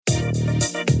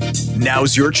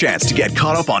Now's your chance to get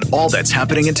caught up on all that's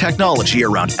happening in technology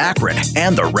around Akron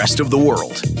and the rest of the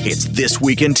world. It's This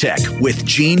Week in Tech with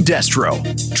Gene Destro.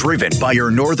 Driven by your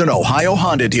Northern Ohio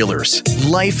Honda dealers.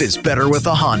 Life is better with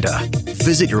a Honda.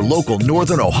 Visit your local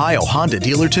Northern Ohio Honda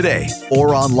dealer today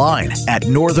or online at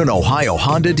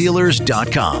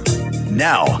northernohiohondadealers.com.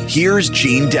 Now, here's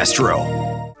Gene Destro.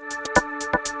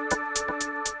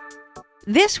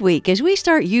 This week, as we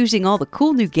start using all the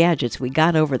cool new gadgets we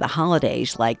got over the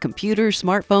holidays, like computers,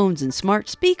 smartphones, and smart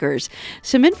speakers,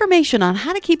 some information on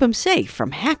how to keep them safe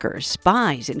from hackers,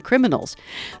 spies, and criminals.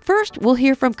 First, we'll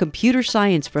hear from computer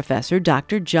science professor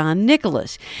Dr. John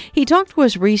Nicholas. He talked to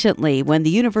us recently when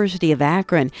the University of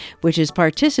Akron, which is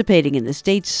participating in the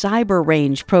state's Cyber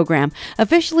Range program,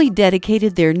 officially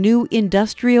dedicated their new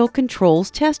industrial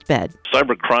controls testbed.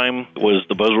 Cybercrime was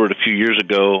the buzzword a few years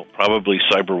ago. Probably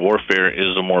cyber warfare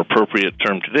is a more appropriate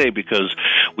term today because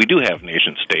we do have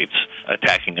nation-states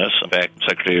attacking us. In fact,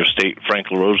 Secretary of State Frank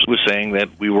LaRose was saying that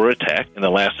we were attacked in the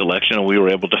last election and we were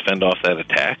able to fend off that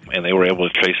attack, and they were able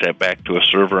to trace that back to a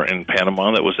server in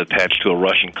Panama that was attached to a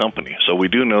Russian company. So we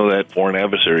do know that foreign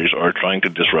adversaries are trying to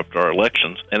disrupt our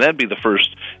elections, and that'd be the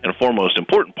first and foremost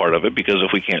important part of it, because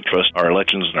if we can't trust our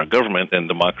elections and our government, then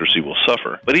democracy will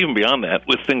suffer. But even beyond that,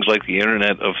 with things like the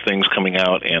Internet of Things coming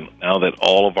out, and now that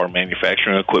all of our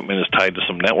manufacturing equipment is tied to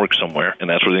some network somewhere, and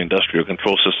that's where the Industrial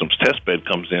Control Systems testbed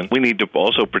comes in, we need to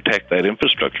also protect that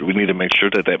infrastructure. We need to make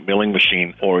sure that that milling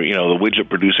machine or, the widget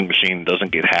producing machine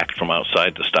doesn't get hacked from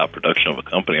outside to stop production of a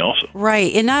company also.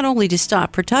 Right, and not only to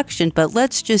stop production, but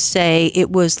let's just say it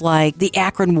was like the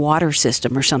Akron water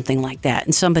system or something like that,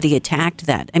 and somebody attacked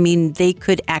that. I mean, they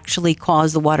could actually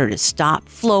cause the water to stop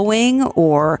flowing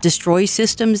or destroy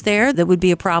systems there. That would be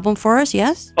a problem for us,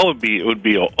 yes? Oh, it would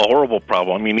be a horrible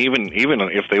problem. I mean, even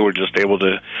if they were just able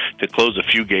to close a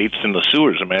few gates in the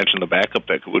sewers, imagine the backup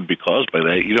that would be caused by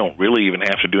that. You don't really even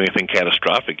have to do anything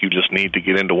catastrophic. You just need to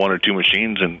get into one or two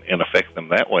machines and affect them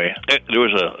that way. There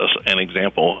was an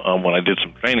example when I did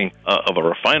some training of a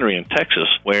refinery in Texas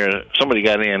where somebody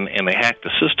got in and they hacked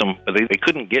the system, but they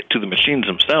couldn't get to the machines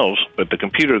themselves, but the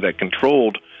computer that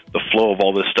controlled the flow of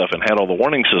all this stuff and had all the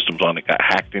warning systems on it got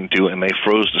hacked into, and they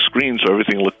froze the screen so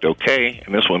everything looked okay.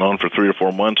 And this went on for 3 or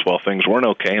 4 months while things weren't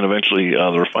okay, and eventually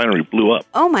the refinery blew up.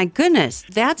 Oh my goodness,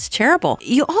 that's terrible.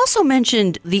 You also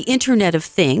mentioned the Internet of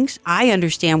Things. I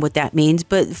understand what that means,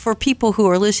 but for people who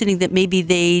are listening that maybe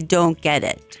they don't get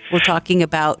it, we're talking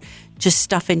about just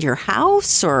stuff in your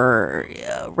house or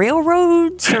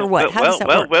railroads or what? How does that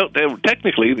work? Well,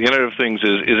 technically, the Internet of Things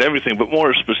is everything, but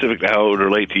more specific to how it would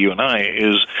relate to you and I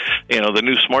is, the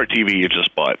new smart TV you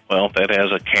just bought. Well, that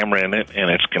has a camera in it, and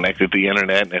it's connected to the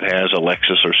Internet, and it has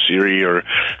Alexis or Siri or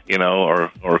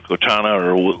Cortana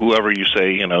or whoever you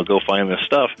say, go find this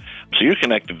stuff. So you're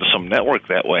connected to some network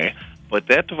that way. But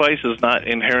that device is not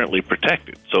inherently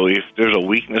protected. So if there's a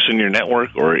weakness in your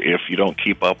network, or if you don't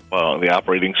keep up the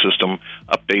operating system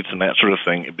updates and that sort of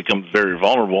thing, it becomes very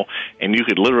vulnerable. And you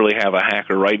could literally have a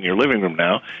hacker right in your living room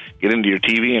now, get into your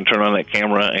TV and turn on that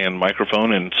camera and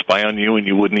microphone and spy on you, and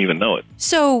you wouldn't even know it.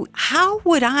 So how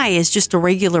would I, as just a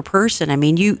regular person, I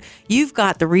mean, you've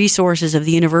got the resources of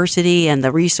the university and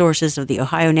the resources of the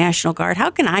Ohio National Guard. How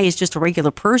can I, as just a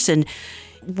regular person,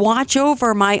 watch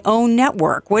over my own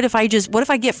network? What if I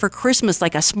get for Christmas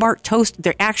like a smart toaster?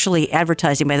 They're actually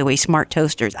advertising, by the way, smart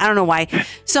toasters. I don't know why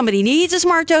somebody needs a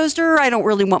smart toaster. I don't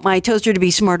really want my toaster to be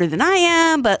smarter than I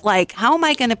am, but how am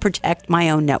I going to protect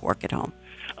my own network at home?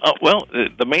 Well,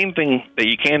 the main thing that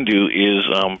you can do is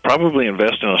probably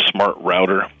invest in a smart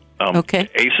router. Okay.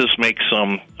 Asus makes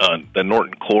the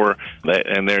Norton Core,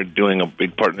 and they're doing a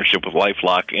big partnership with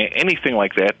LifeLock. Anything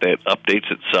like that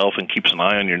updates itself and keeps an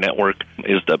eye on your network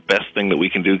is the best thing that we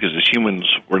can do, because as humans,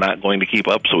 we're not going to keep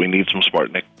up, so we need some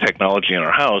smart technology in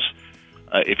our house.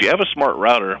 If you have a smart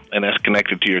router and that's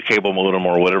connected to your cable modem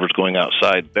or whatever's going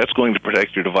outside, that's going to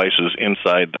protect your devices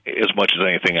inside as much as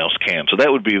anything else can. So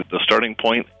that would be the starting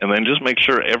point. And then just make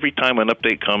sure every time an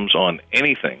update comes on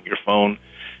anything, your phone,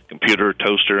 computer,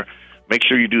 toaster, make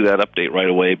sure you do that update right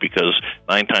away, because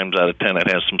 9 times out of 10 it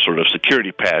has some sort of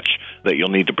security patch that you'll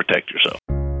need to protect yourself.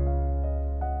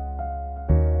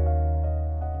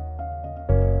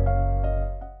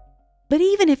 But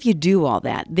even if you do all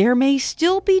that, there may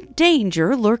still be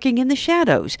danger lurking in the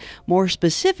shadows. More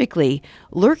specifically,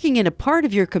 lurking in a part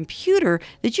of your computer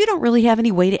that you don't really have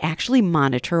any way to actually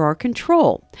monitor or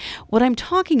control. What I'm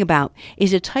talking about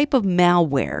is a type of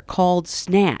malware called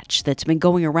Snatch that's been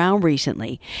going around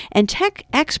recently, and tech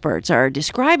experts are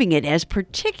describing it as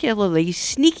particularly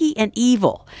sneaky and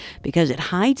evil because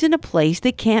it hides in a place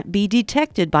that can't be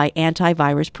detected by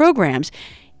antivirus programs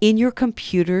in your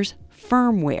computer's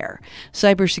firmware.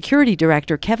 Cybersecurity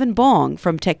Director Kevin Bong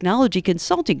from technology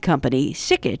consulting company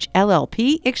Sickage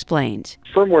LLP explains.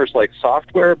 Firmware is like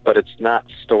software, but it's not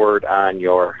stored on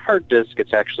your hard disk.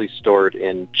 It's actually stored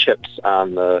in chips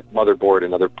on the motherboard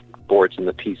and other boards in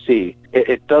the PC.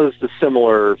 It does the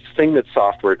similar thing that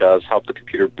software does, help the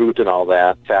computer boot and all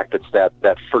that. In fact, it's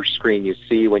that first screen you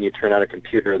see when you turn on a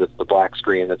computer that's the black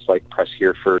screen that's like press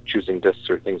here for choosing disks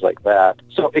or things like that.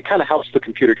 So it kind of helps the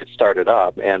computer get started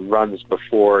up and runs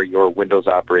before your Windows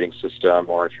operating system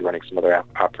or if you're running some other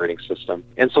operating system.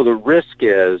 And so the risk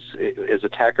is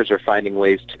attackers are finding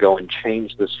ways to go and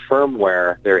change this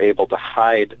firmware. They're able to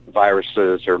hide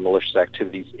viruses or malicious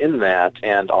activities in that,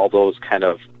 and all those kind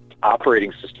of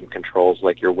operating system controls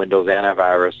like your Windows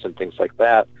antivirus and things like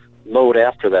that load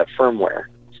after that firmware.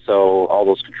 So all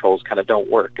those controls kind of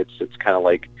don't work. It's kind of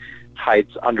like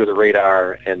hides under the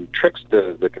radar and tricks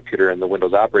the computer and the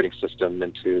Windows operating system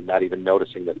into not even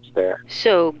noticing that it's there.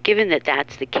 So given that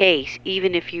that's the case,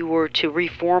 even if you were to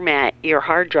reformat your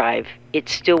hard drive, it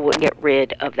still wouldn't get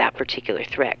rid of that particular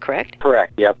threat, correct?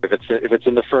 Correct, yep. If it's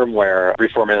in the firmware,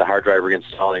 reformatting the hard drive,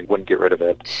 reinstalling wouldn't get rid of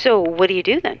it. So what do you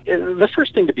do then? The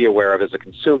first thing to be aware of as a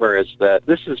consumer is that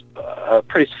this is a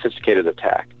pretty sophisticated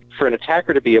attack. For an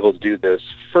attacker to be able to do this,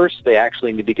 first they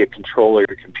actually need to get control of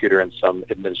your computer in some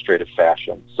administrative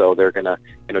fashion. So they're going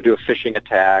to do a phishing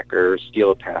attack or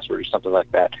steal a password or something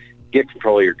like that. Get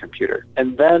control of your computer.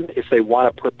 And then if they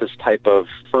want to put this type of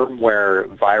firmware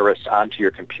virus onto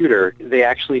your computer, they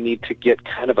actually need to get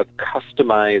kind of a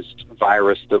customized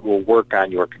virus that will work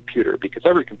on your computer, because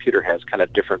every computer has kind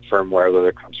of different firmware, whether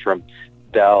it comes from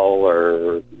Dell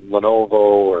or Lenovo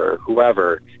or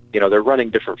whoever. They're running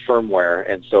different firmware,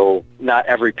 and so not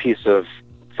every piece of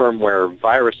firmware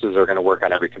viruses are going to work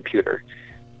on every computer.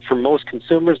 For most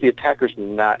consumers, the attacker's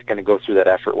not going to go through that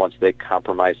effort once they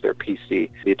compromise their PC.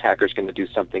 The attacker's going to do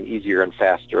something easier and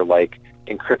faster, like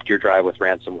encrypt your drive with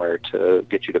ransomware to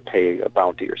get you to pay a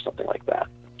bounty or something like that.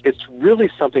 It's really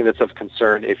something that's of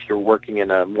concern if you're working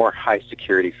in a more high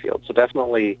security field. So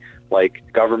definitely, like,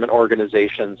 government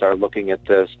organizations are looking at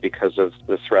this because of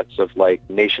the threats of, like,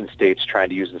 nation states trying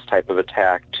to use this type of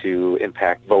attack to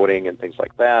impact voting and things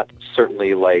like that.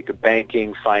 Certainly, like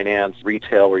banking, finance,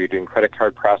 retail, where you're doing credit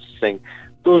card processing.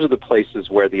 Those are the places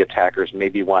where the attackers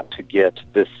maybe want to get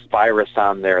this virus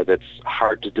on there that's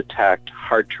hard to detect,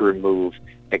 hard to remove,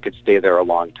 and could stay there a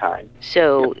long time.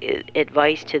 So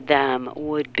advice to them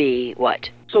would be what?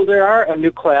 So there are a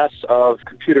new class of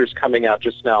computers coming out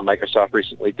just now. Microsoft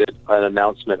recently did an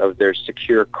announcement of their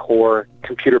Secure Core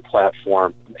computer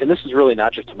platform. And this is really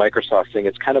not just a Microsoft thing.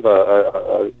 It's kind of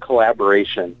a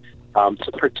collaboration.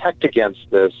 To protect against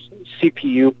this,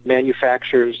 CPU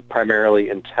manufacturers, primarily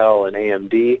Intel and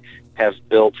AMD, have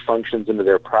built functions into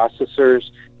their processors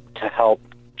to help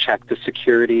check the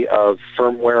security of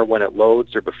firmware when it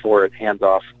loads or before it hands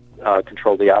off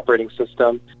control of the operating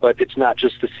system. But it's not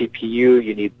just the CPU.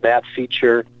 You need that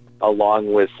feature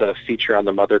along with a feature on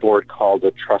the motherboard called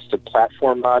a Trusted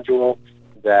Platform Module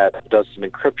that does some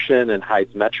encryption and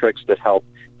hides metrics that help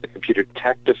the computer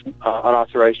detect if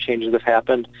unauthorized changes have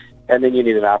happened. And then you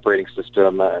need an operating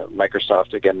system.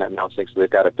 Microsoft, again, announcing so they've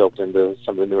got it built into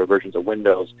some of the newer versions of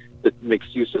Windows that makes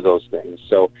use of those things.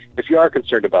 So if you are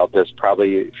concerned about this,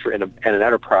 probably in an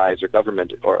enterprise or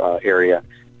government area,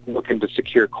 look into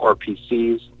Secure Core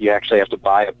PCs. You actually have to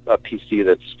buy a PC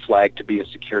that's flagged to be a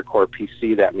Secure Core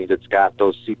PC. That means it's got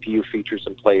those CPU features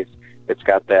in place. It's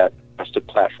got that Trusted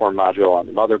Platform Module on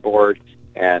the motherboard,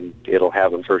 and it'll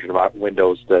have a version of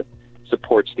Windows that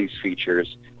supports these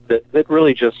features. That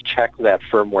really just check that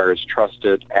firmware is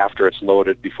trusted after it's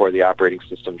loaded before the operating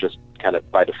system just kind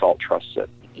of by default trusts it.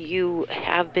 You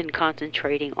have been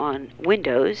concentrating on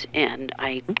Windows, and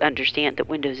I understand that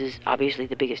Windows is obviously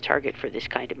the biggest target for this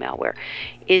kind of malware.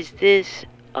 Is this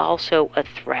also a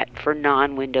threat for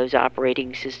non-Windows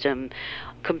operating system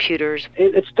computers?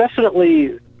 It's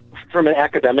definitely, from an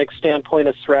academic standpoint,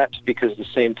 a threat because the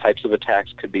same types of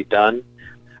attacks could be done.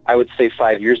 I would say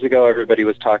 5 years ago, everybody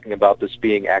was talking about this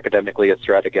being academically a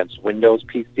threat against Windows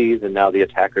PCs, and now the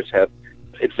attackers have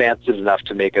advanced it enough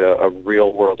to make it a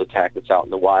real-world attack that's out in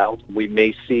the wild. We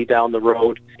may see down the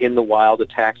road in the wild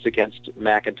attacks against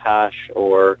Macintosh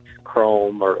or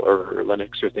Chrome or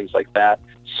Linux or things like that.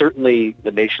 Certainly,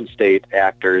 the nation-state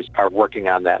actors are working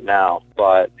on that now,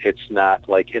 but it's not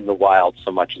like in the wild so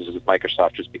much as with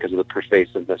Microsoft just because of the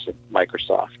pervasiveness of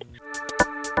Microsoft.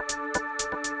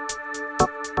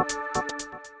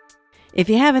 If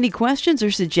you have any questions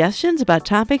or suggestions about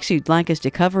topics you'd like us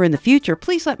to cover in the future,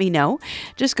 please let me know.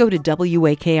 Just go to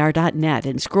WAKR.net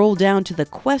and scroll down to the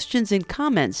Questions and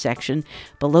Comments section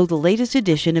below the latest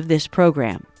edition of this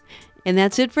program. And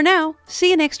that's it for now. See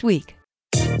you next week.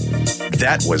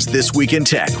 That was This Week in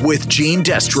Tech with Gene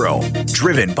Destro.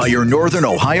 Driven by your Northern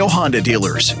Ohio Honda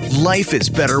dealers. Life is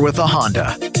better with a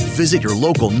Honda. Visit your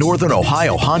local Northern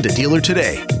Ohio Honda dealer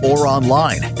today or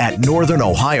online at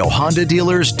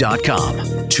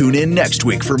northernohiohondadealers.com. Tune in next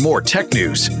week for more tech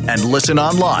news and listen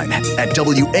online at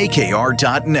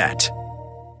WAKR.net.